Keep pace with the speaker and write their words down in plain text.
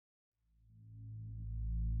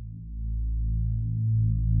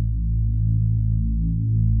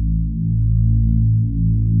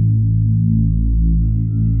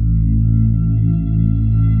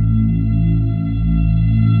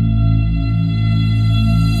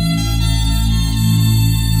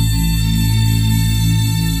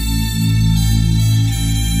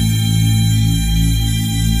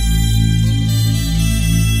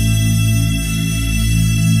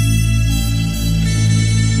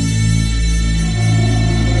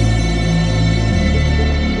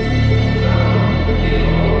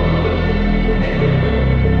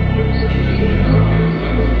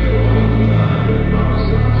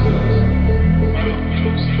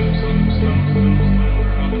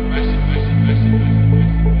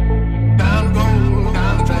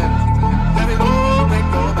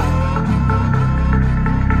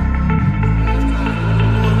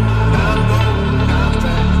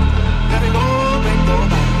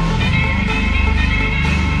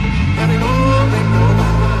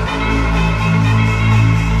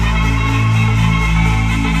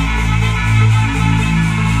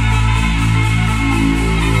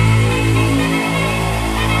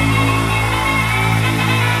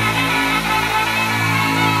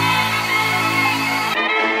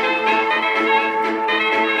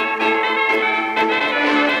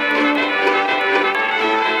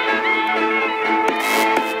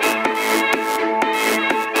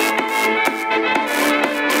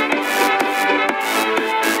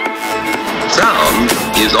Sound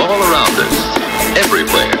is all around us,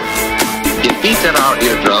 everywhere. It beats at our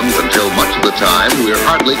eardrums until much of the time we're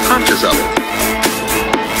hardly conscious of it.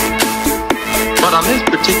 But on this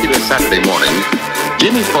particular Saturday morning,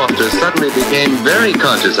 Jimmy Foster suddenly became very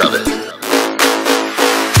conscious of it.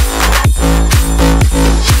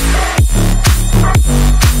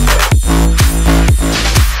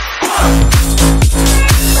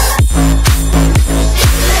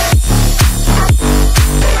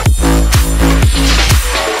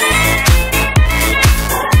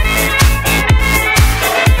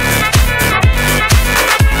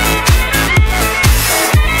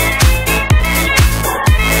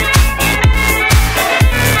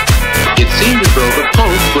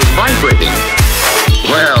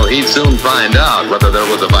 Well, he'd soon find out whether there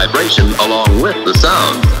was a vibration along with the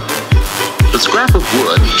sound. The scrap of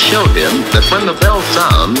wood showed him that when the bell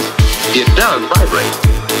sounds, it does vibrate.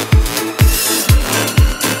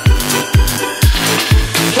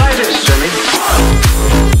 Try this, Jimmy.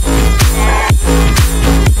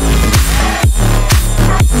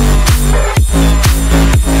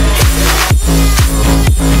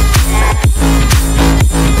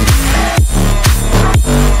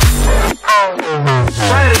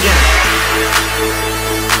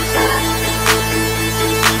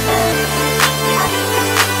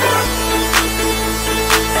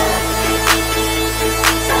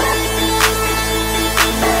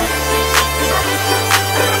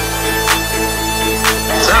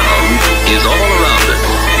 Is all around us,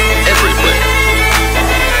 everywhere.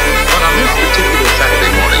 But on this particular Saturday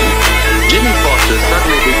morning, Jimmy Foster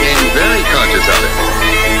suddenly became very conscious of it.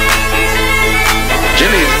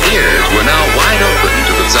 Jimmy's ears were now wide open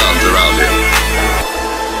to the sounds around him.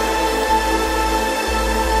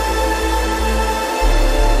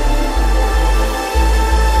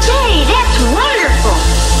 Say, that's wonderful!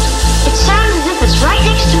 It sounds as if it's right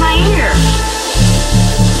next to my ear.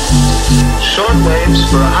 Short waves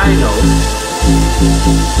for a high note,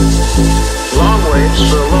 long waves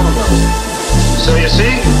for a low note. So you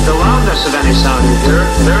see, the loudness of any sound you hear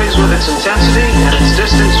varies with its intensity and its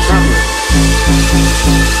distance from you.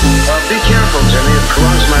 Be careful, Jimmy, it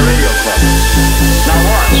corrodes my radio plug. Now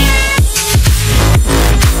watch.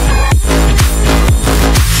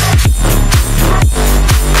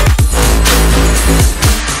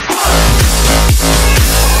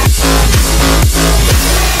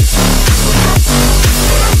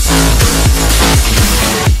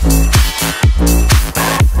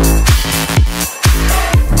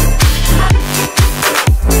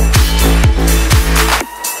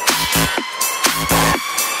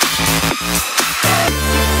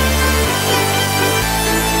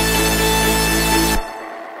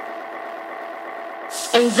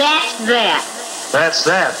 And that's that. That's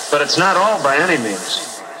that, but it's not all by any means.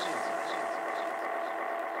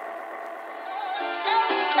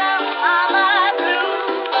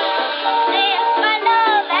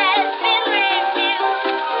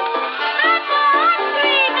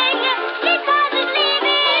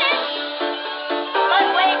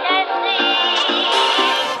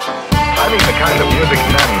 The kind of music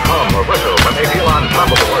men hum or whistle when they feel on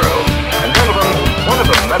top of the world. And gentlemen, one of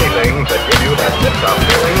the many things that give you that tip-top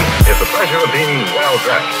feeling is the pleasure of being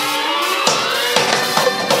well-dressed.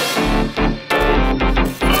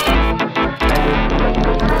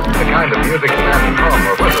 The kind of music men hum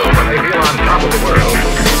or whistle when they feel on top of the world.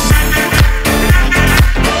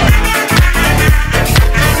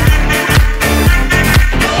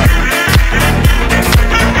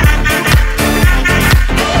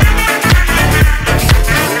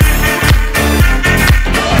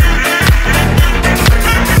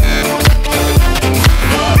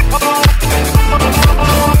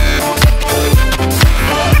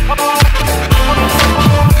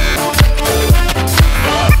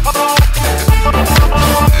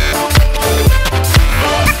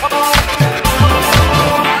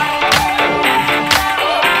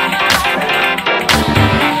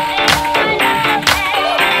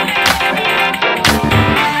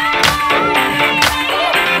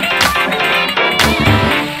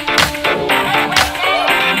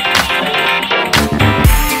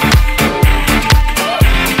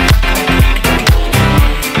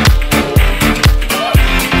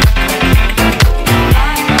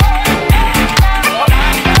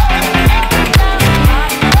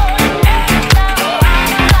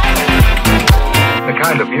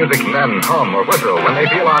 Music men hum or whistle when they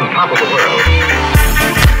feel on top of the world.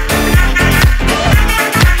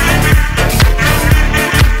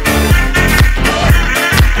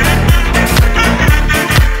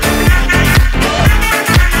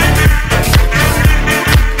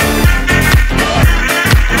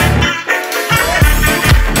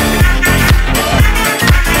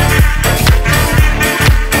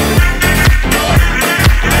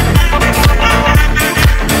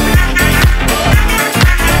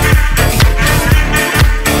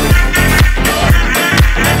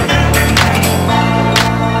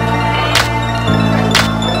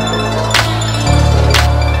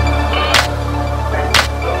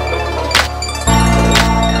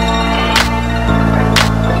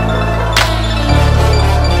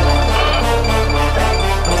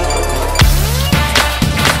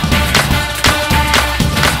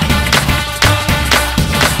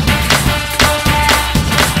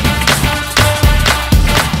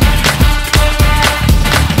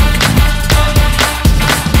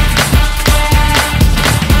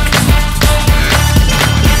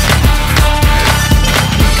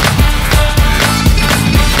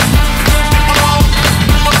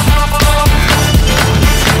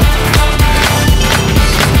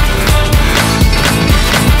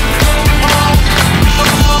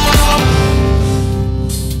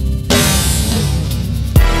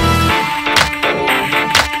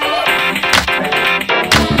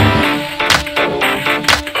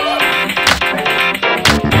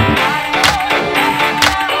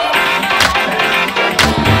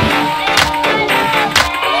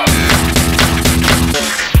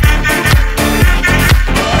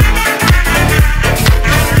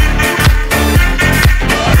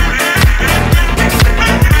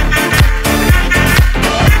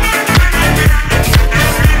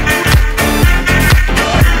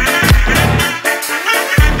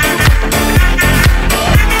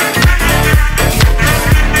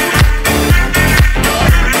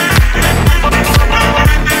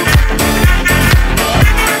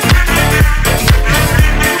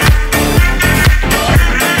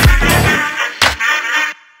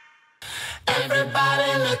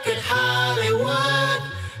 Everybody look at Hollywood,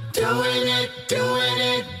 doing it, doing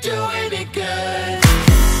it, doing it good.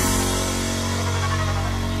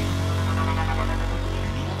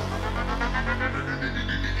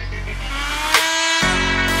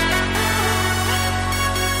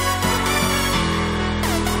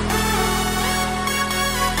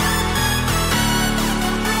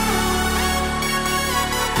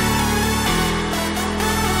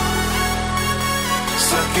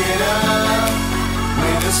 Suck it up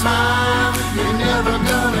with a smile. You're never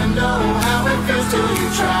gonna know how it feels till you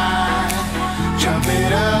try. Jump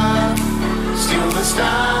it up, steal the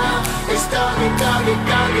style. It's doggy, doggy,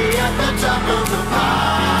 doggy at the top of the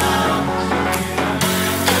pile.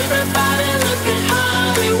 Everybody look at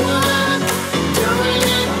Hollywood, doing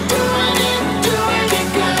it, doing it, doing it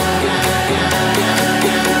good.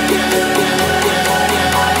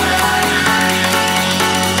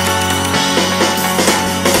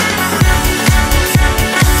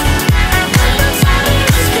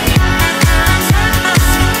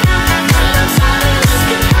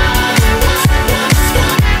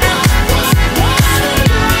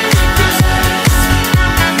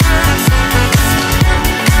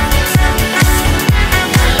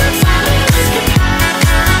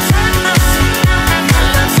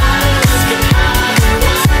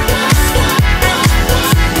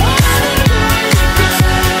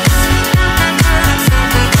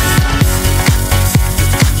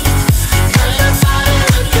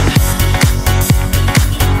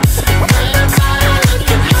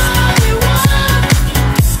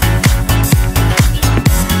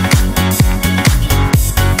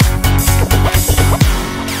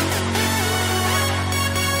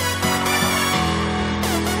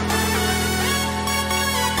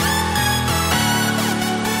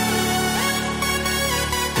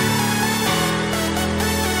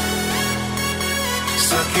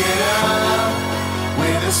 Suck it up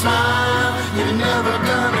with a smile. You're never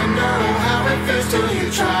gonna know how it feels till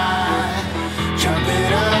you try. Jump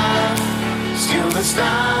it up, steal the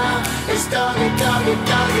style. It's doggy, doggy,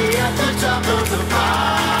 doggy at the top of the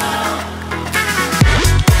pile.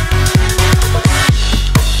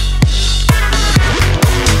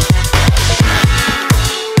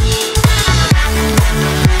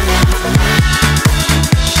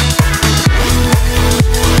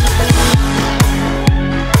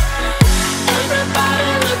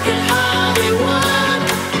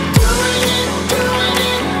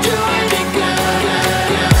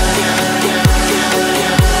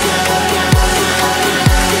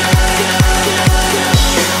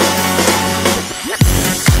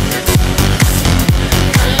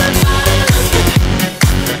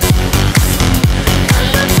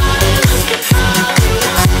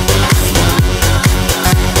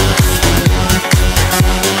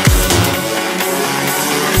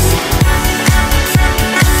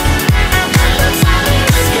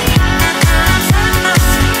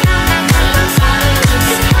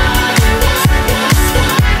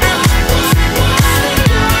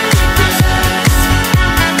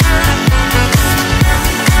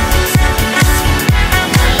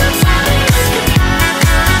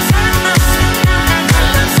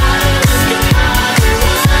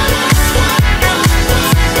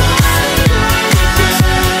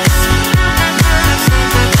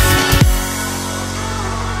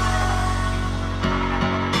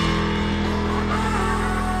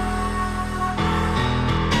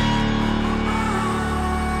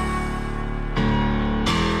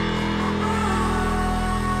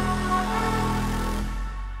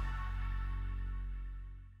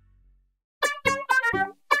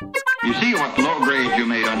 You see what low grade you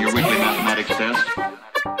made on your weekly mathematics test?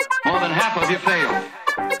 More than half of you failed.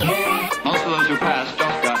 Most of those who passed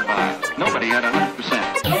just got by. Nobody had 100%.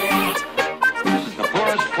 This is the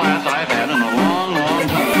poorest class I've had in a long, long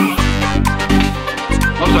time.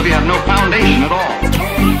 Most of you have no foundation at all.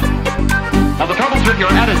 Now the trouble's with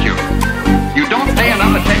your attitude. You don't pay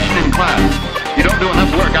enough attention in class. You don't do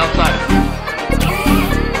enough work outside of it.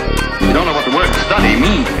 You don't know what the word study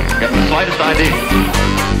means. You haven't the slightest idea.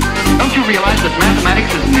 Don't you realize that mathematics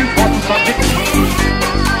is an important subject?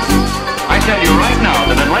 I tell you right now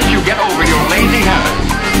that unless you get over your lazy habits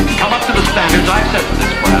and come up to the standards I've set for this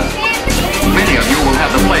class, many of you will have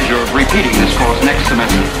the pleasure of repeating this course next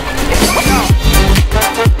semester.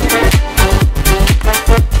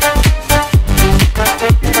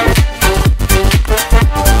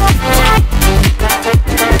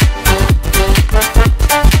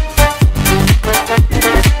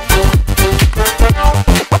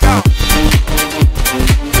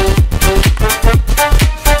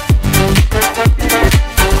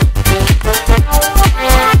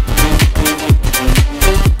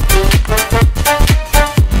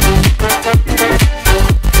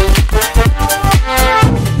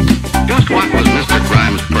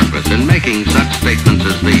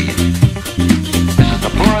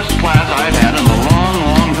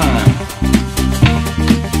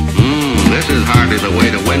 This is hardly the way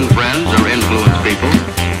to win friends or influence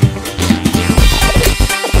people.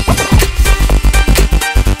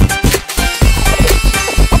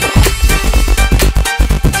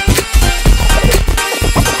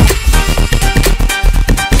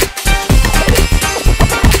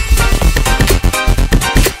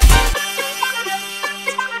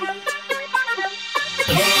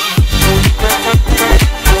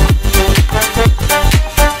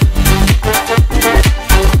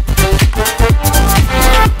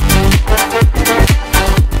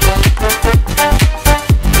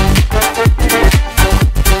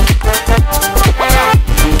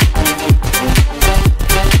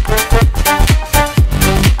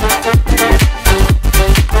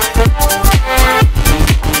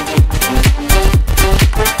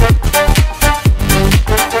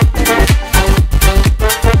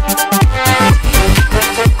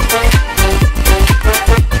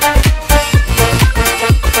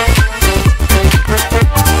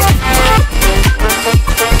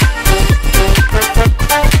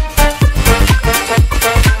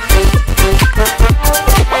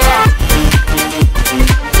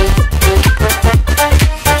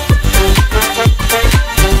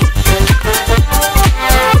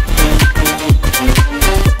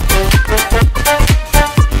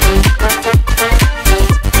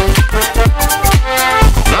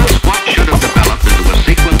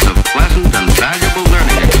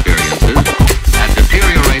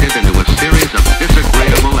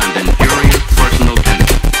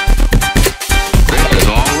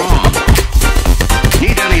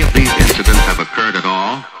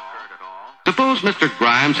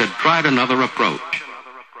 Another approach.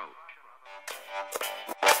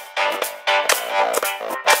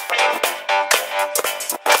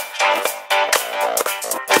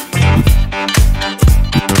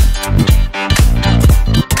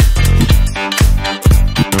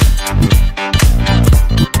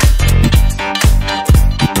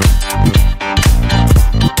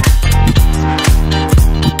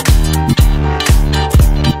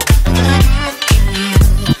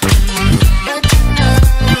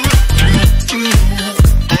 Yeah.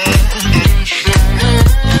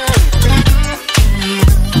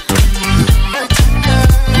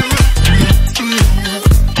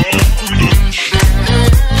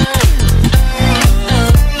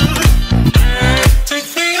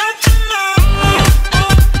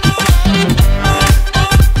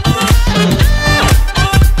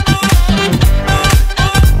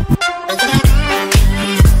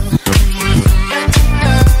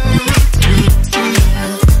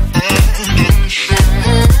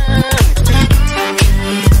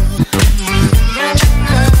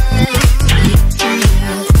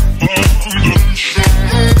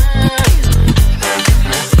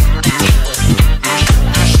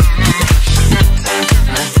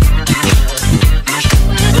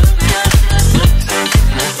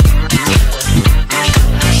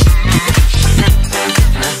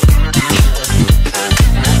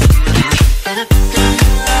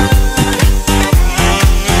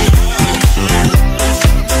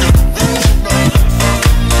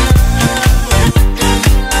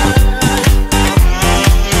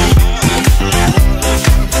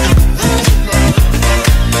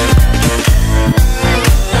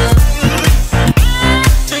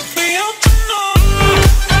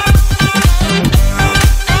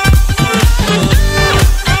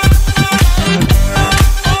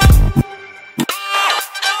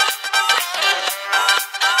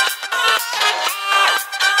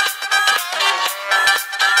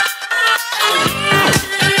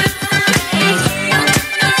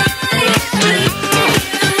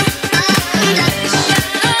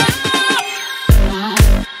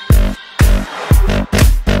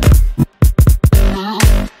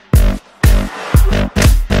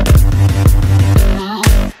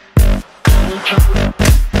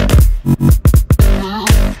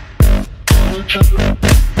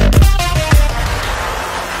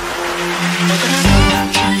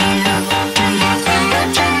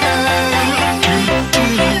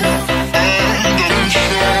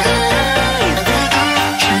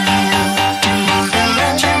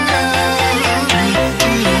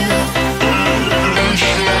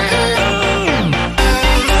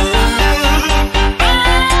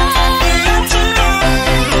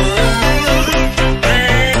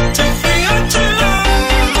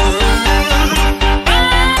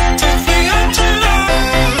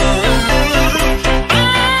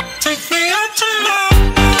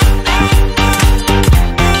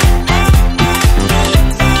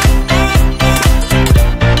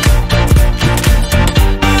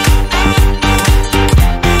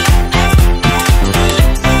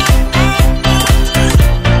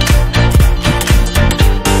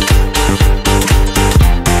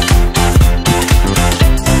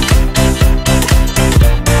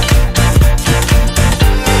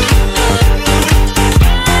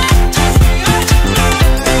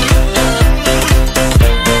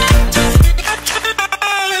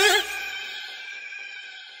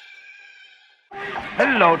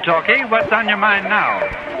 Hello, Talkie. What's on your mind now?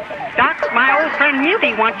 Doc, my old friend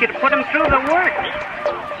Muty wants you to put him through the works.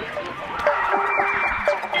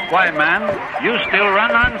 Why, man, you still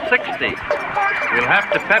run on 60. We'll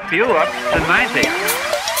have to pep you up to 90.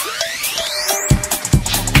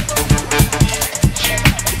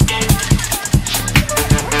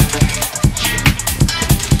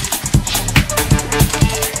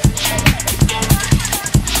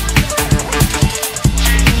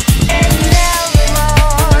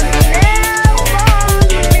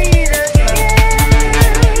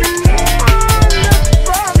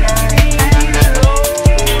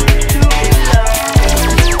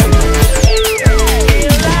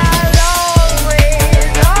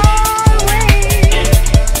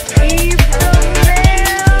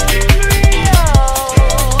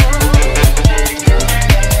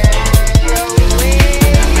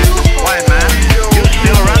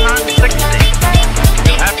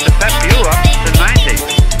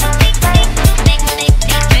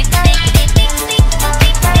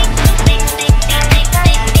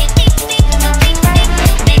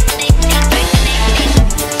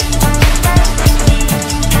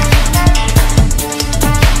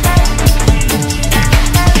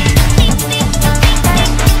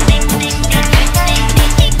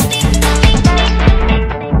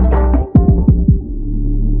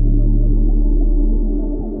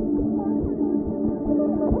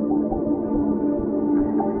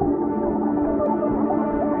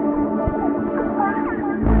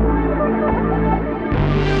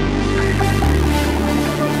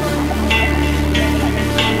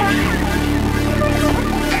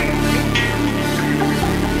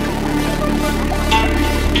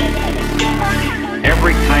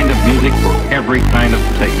 Music for every kind of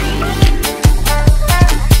taste.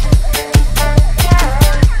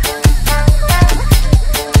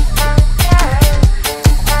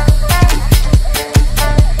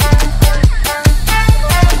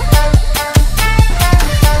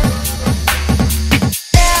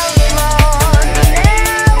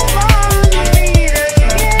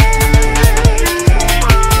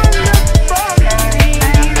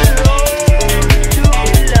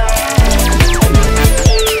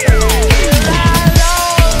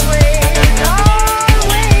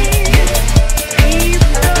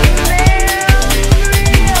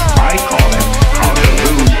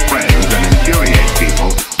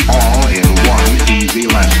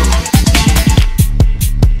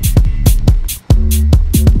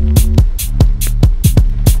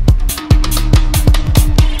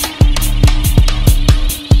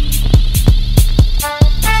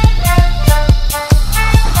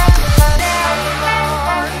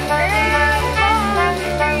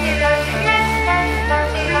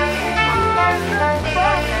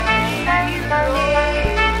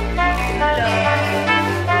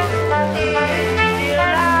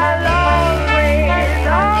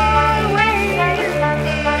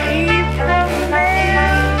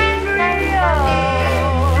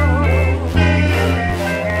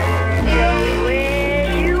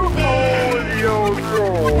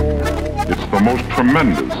 Most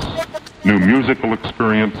tremendous new musical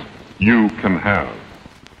experience you can have.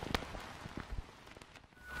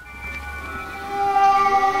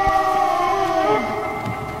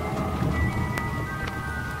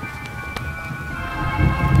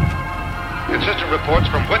 Consistent reports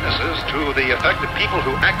from witnesses to the effect that people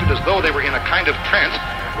who acted as though they were in a kind of trance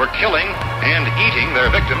were killing and eating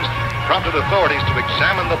their victims prompted authorities to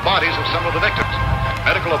examine the bodies of some of the victims.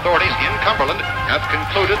 Medical authorities in Cumberland have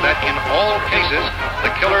concluded that in all cases, the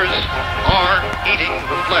killers are eating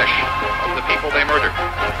the flesh of the people they murdered.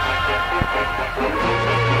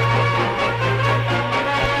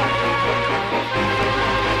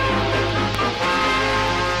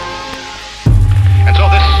 And so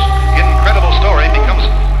this incredible story becomes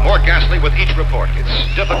more ghastly with each report. It's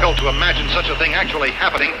difficult to imagine such a thing actually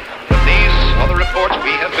happening, but these are the reports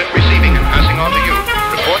we have been receiving and passing on to you.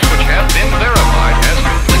 Reports which have been verified as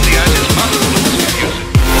completely as is possible in this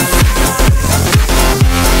music.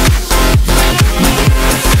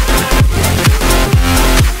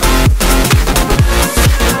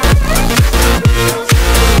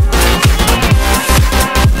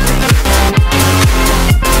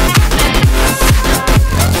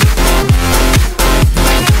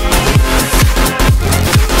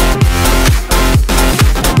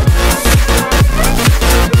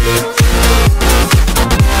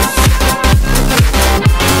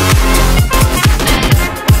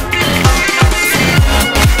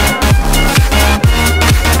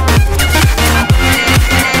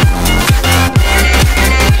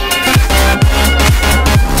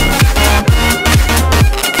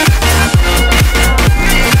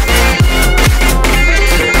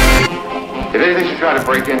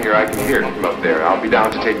 here, I can hear it from up there. I'll be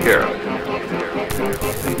down to take care of it.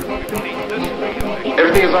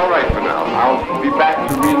 Everything is all right for now. I'll be back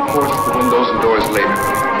to reinforce the windows and doors later.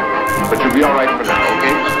 But you'll be all right for now,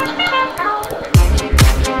 okay?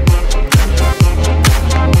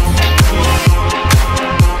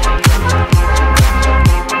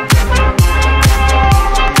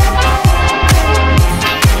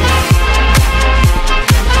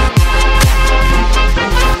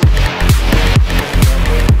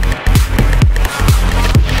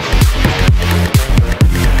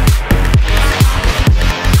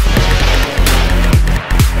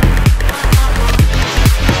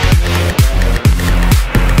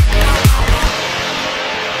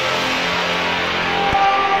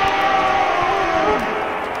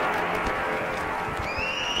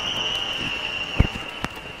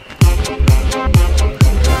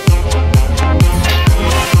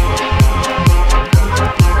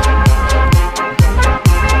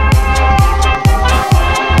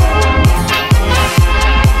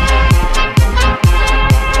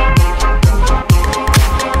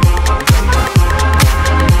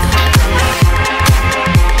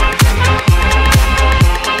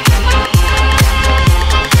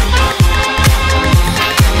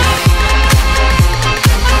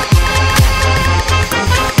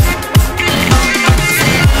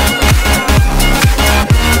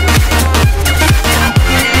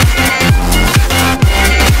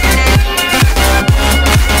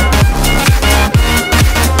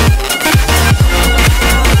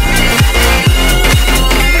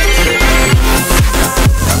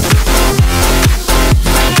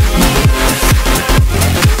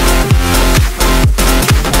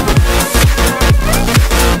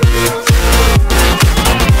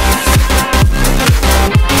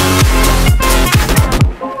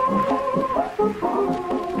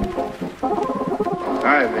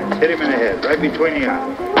 Between the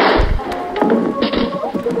eyes.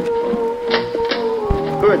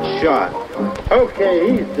 Good shot.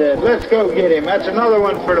 Okay, he's dead. Let's go get him. That's another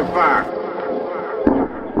one for the fire.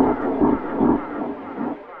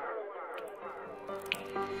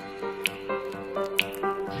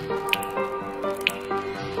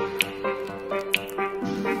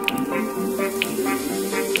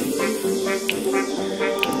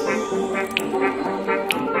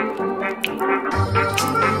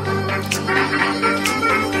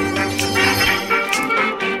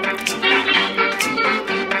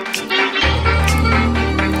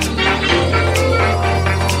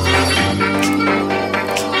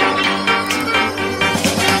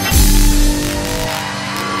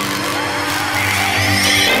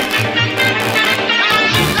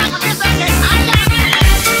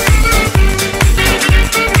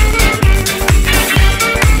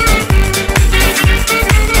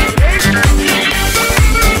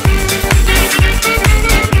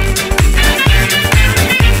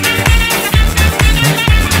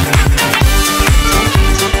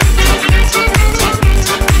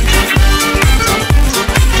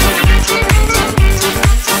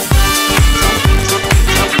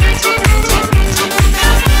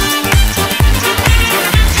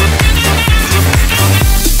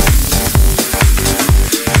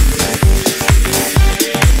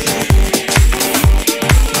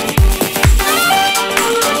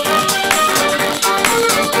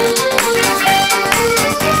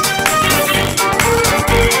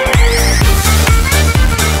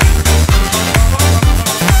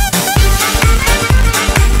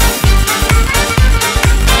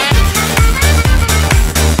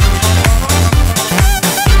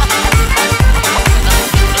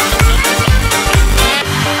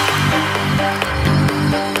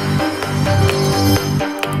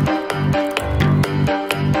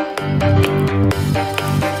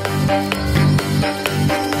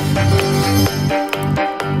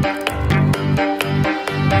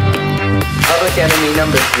 Enemy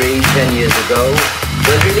number 3, 10 years ago,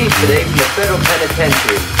 was released today from the federal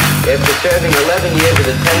penitentiary after serving 11 years of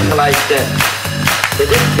a 10-to-life sentence. To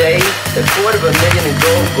this day, the $250,000 in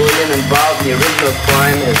gold bullion involved in the original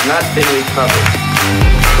crime has not been recovered.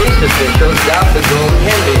 Police officials doubt the gold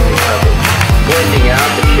can be recovered, pointing out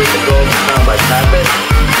that should the gold be found by Pappas,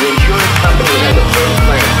 the insurance company would have a full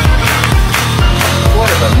claim.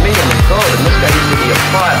 $250,000 in gold, and this guy used to be a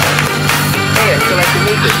father. Hey, I'd still like to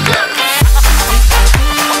meet this guy.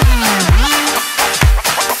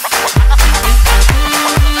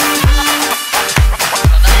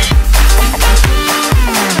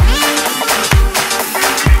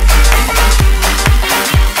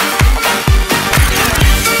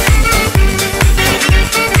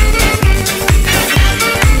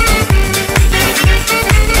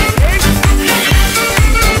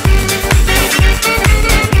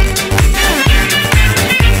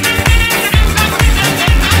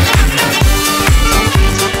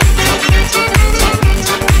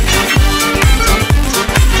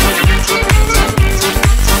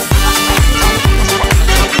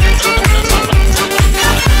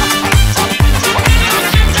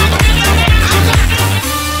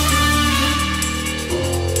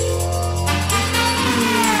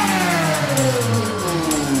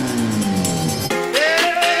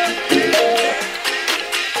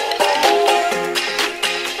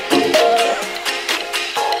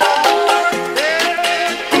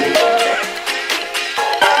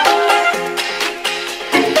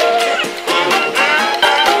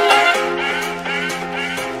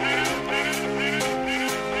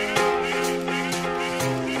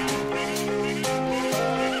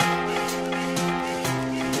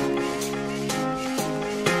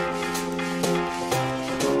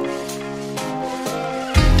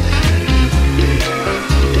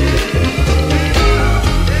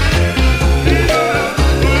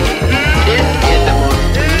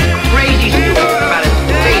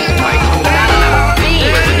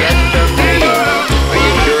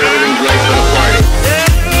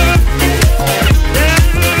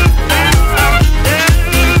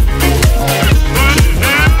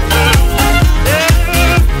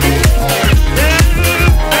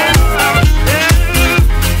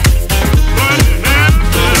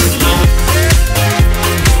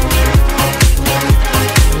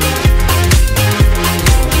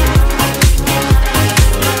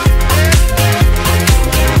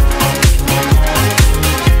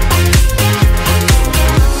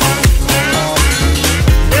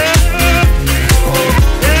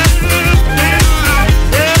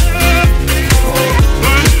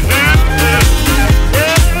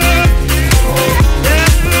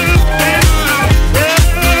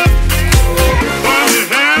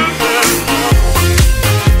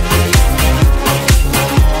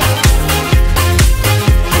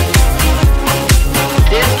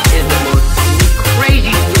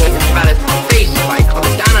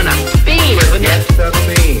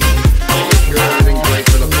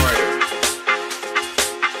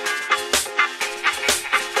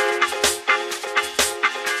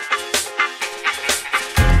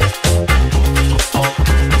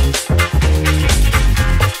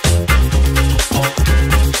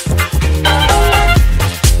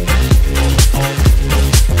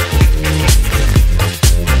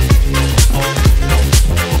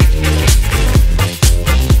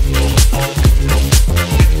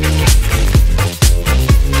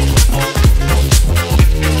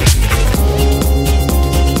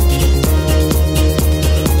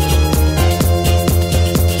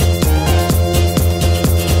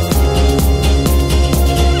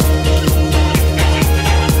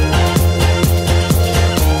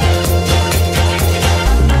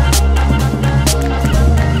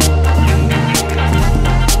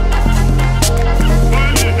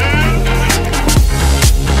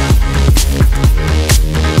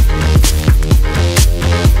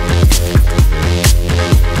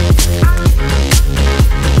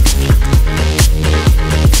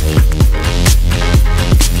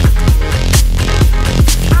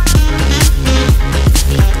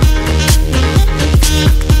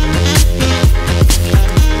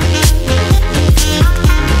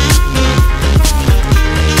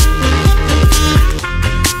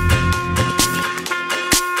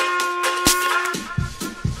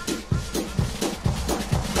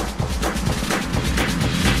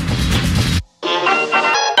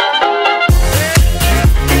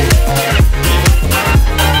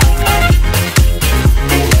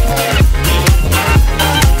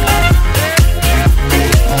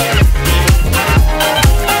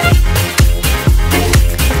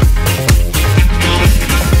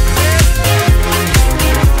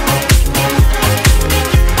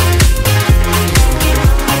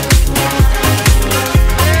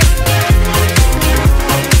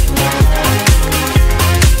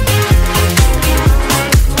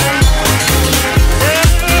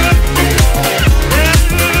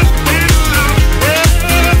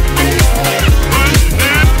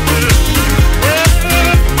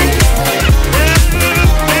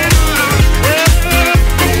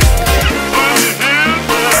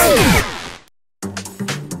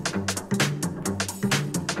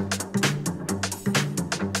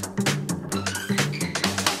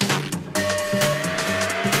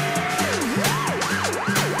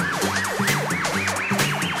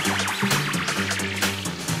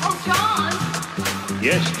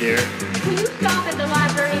 Yes, dear. Will you stop at the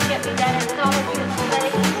library and get me that anthology of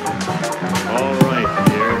plays? All right,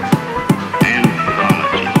 dear.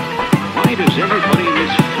 Anthology. Why does everybody in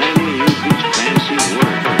this family use these fancy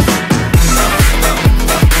words?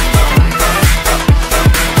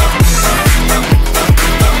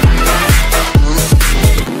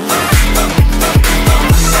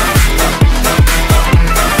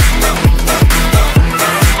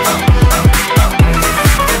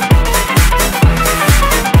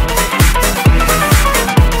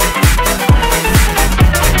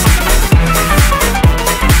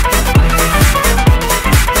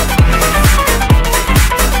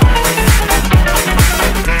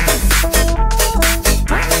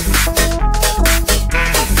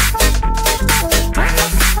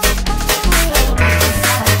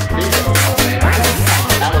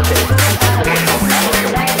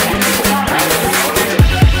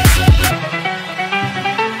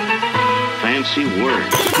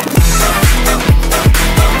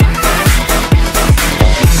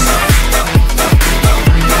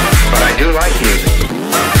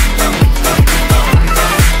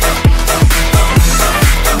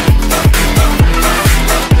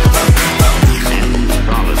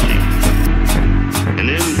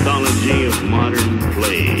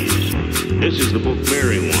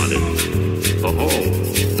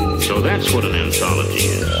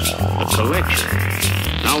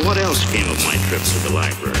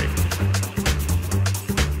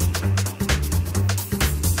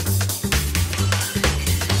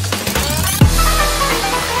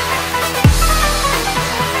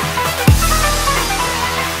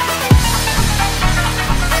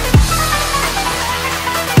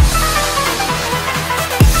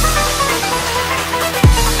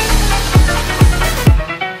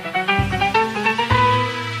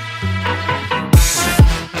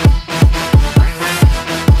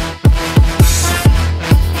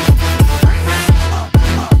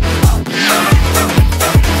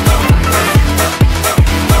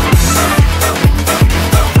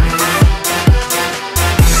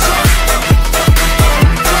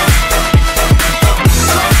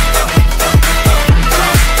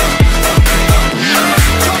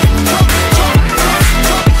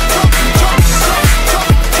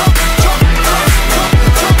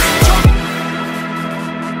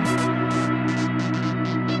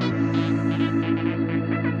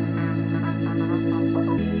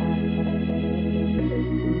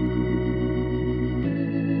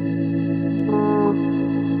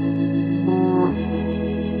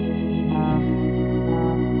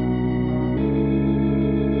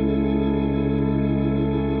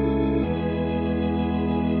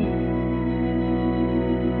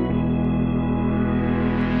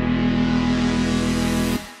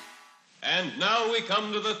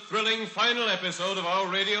 Come to the thrilling final episode of our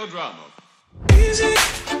radio drama.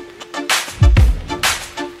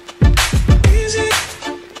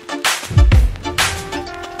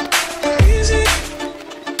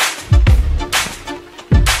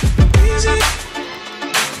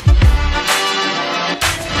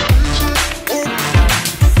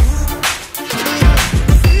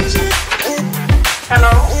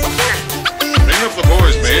 Hello? Ring up the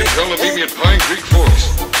boys, man. Tell them to meet me at Pine Creek Forks.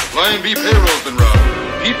 Flying B payroll's been robbed.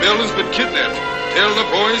 Pete Bell has been kidnapped. Tell the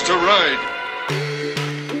boys to ride.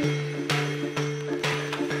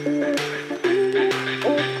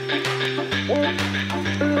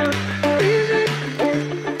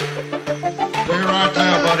 Where art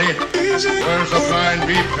thou, buddy? Where's the Flying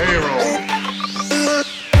B payroll?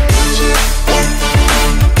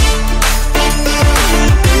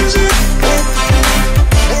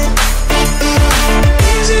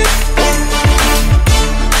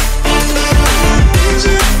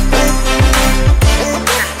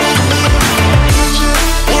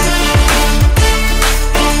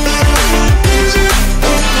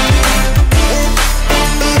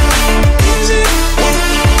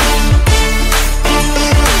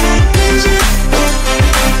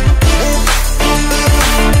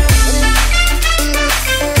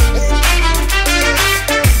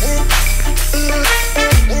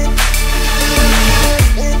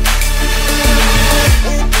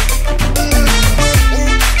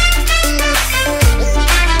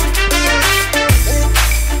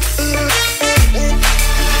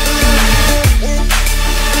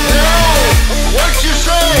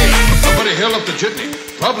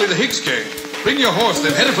 Probably the Hicks gang. Bring your horse,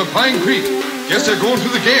 they're headed for Pine Creek. Guess they're going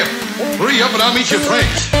through the camp. Hurry up and I'll meet you,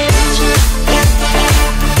 Franks.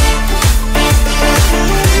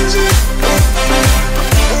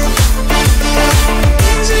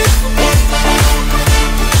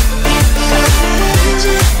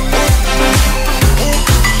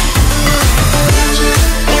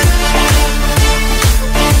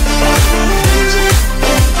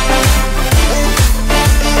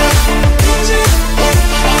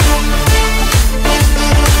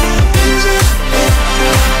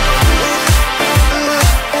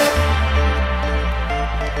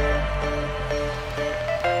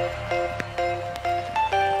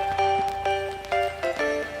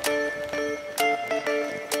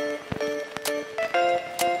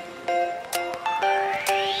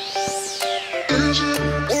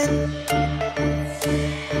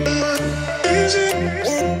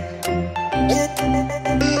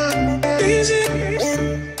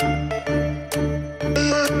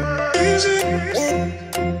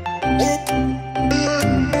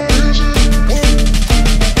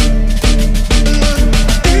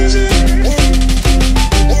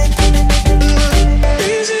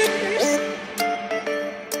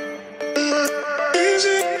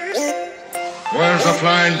 Where's the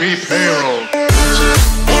flying bee payroll?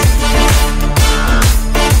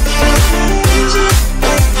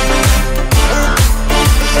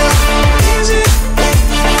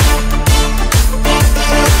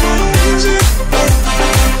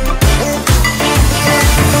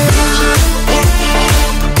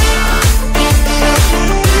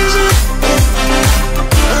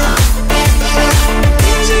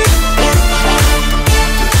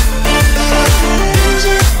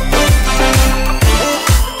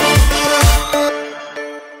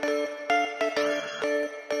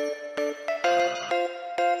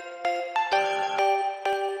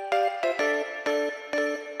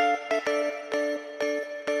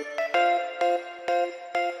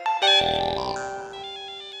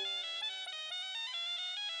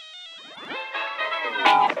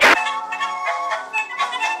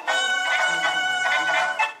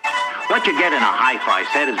 What you get in a hi-fi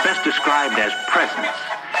set is best described as presence,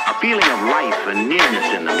 a feeling of life and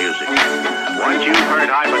nearness in the music. Once you've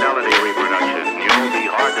heard high-fidelity reproduction, you'll be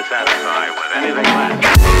hard to satisfy with anything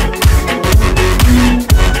less.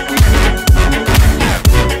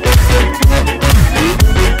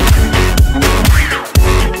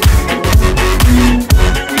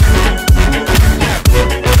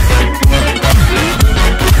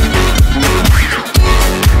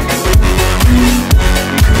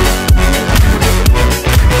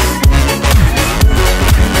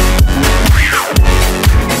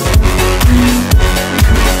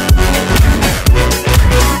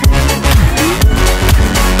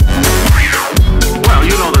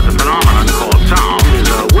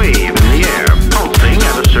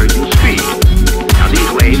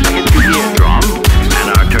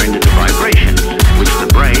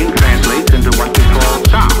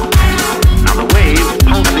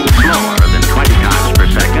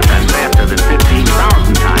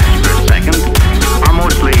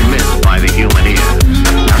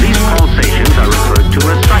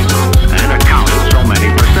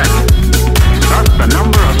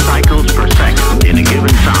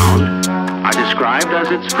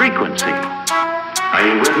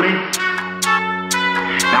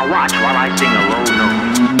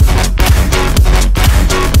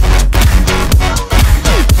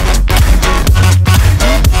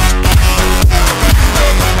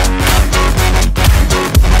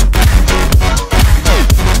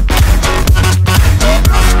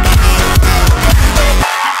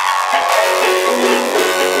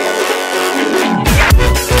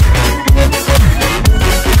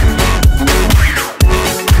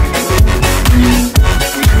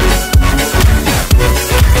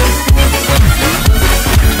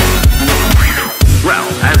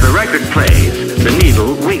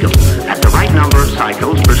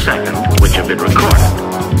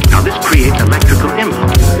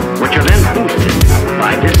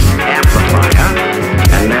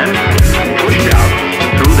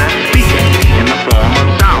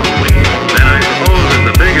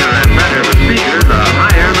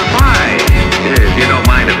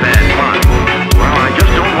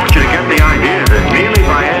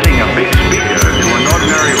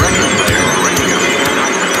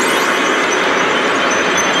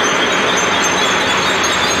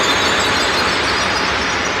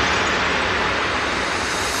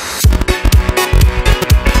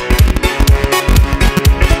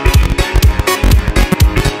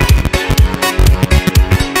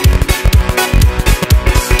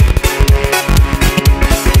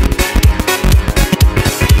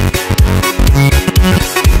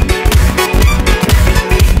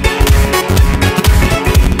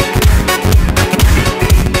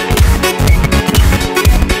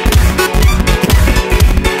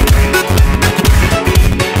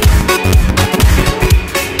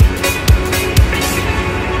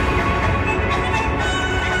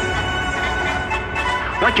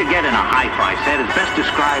 What you get in a hi-fi set is best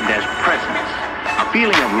described as presence, a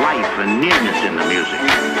feeling of life and nearness in the music.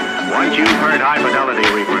 Once you've heard high-fidelity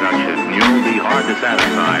reproduction, you'll be hard to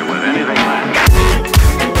satisfy with anything less.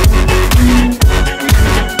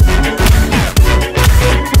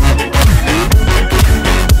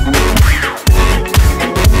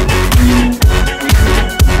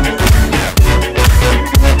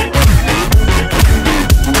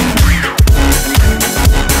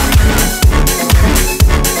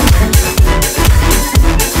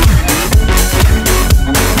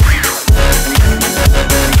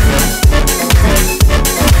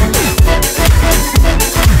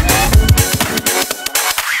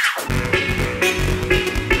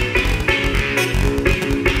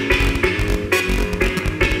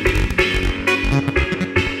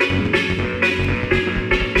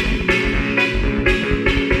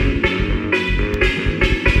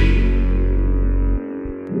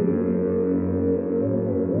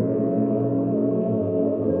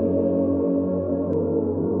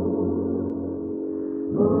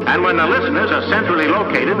 And when the listeners are centrally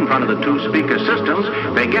located in front of the two speaker systems,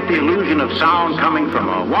 they get the illusion of sound coming from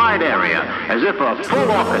a wide area, as if a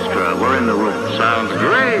full orchestra were in the room. Sounds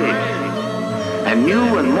great! And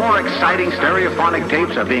new and more exciting stereophonic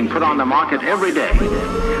tapes are being put on the market every day.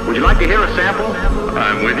 Would you like to hear a sample?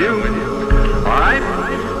 I'm with you. All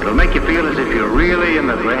right? It'll make you feel as if you're really in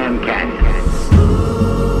the Grand Canyon.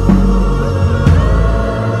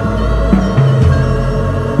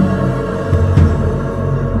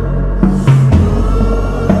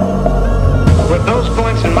 With those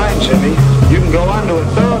points in mind, Jimmy, you can go on to a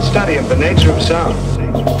thorough study of the nature of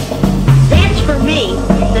sound.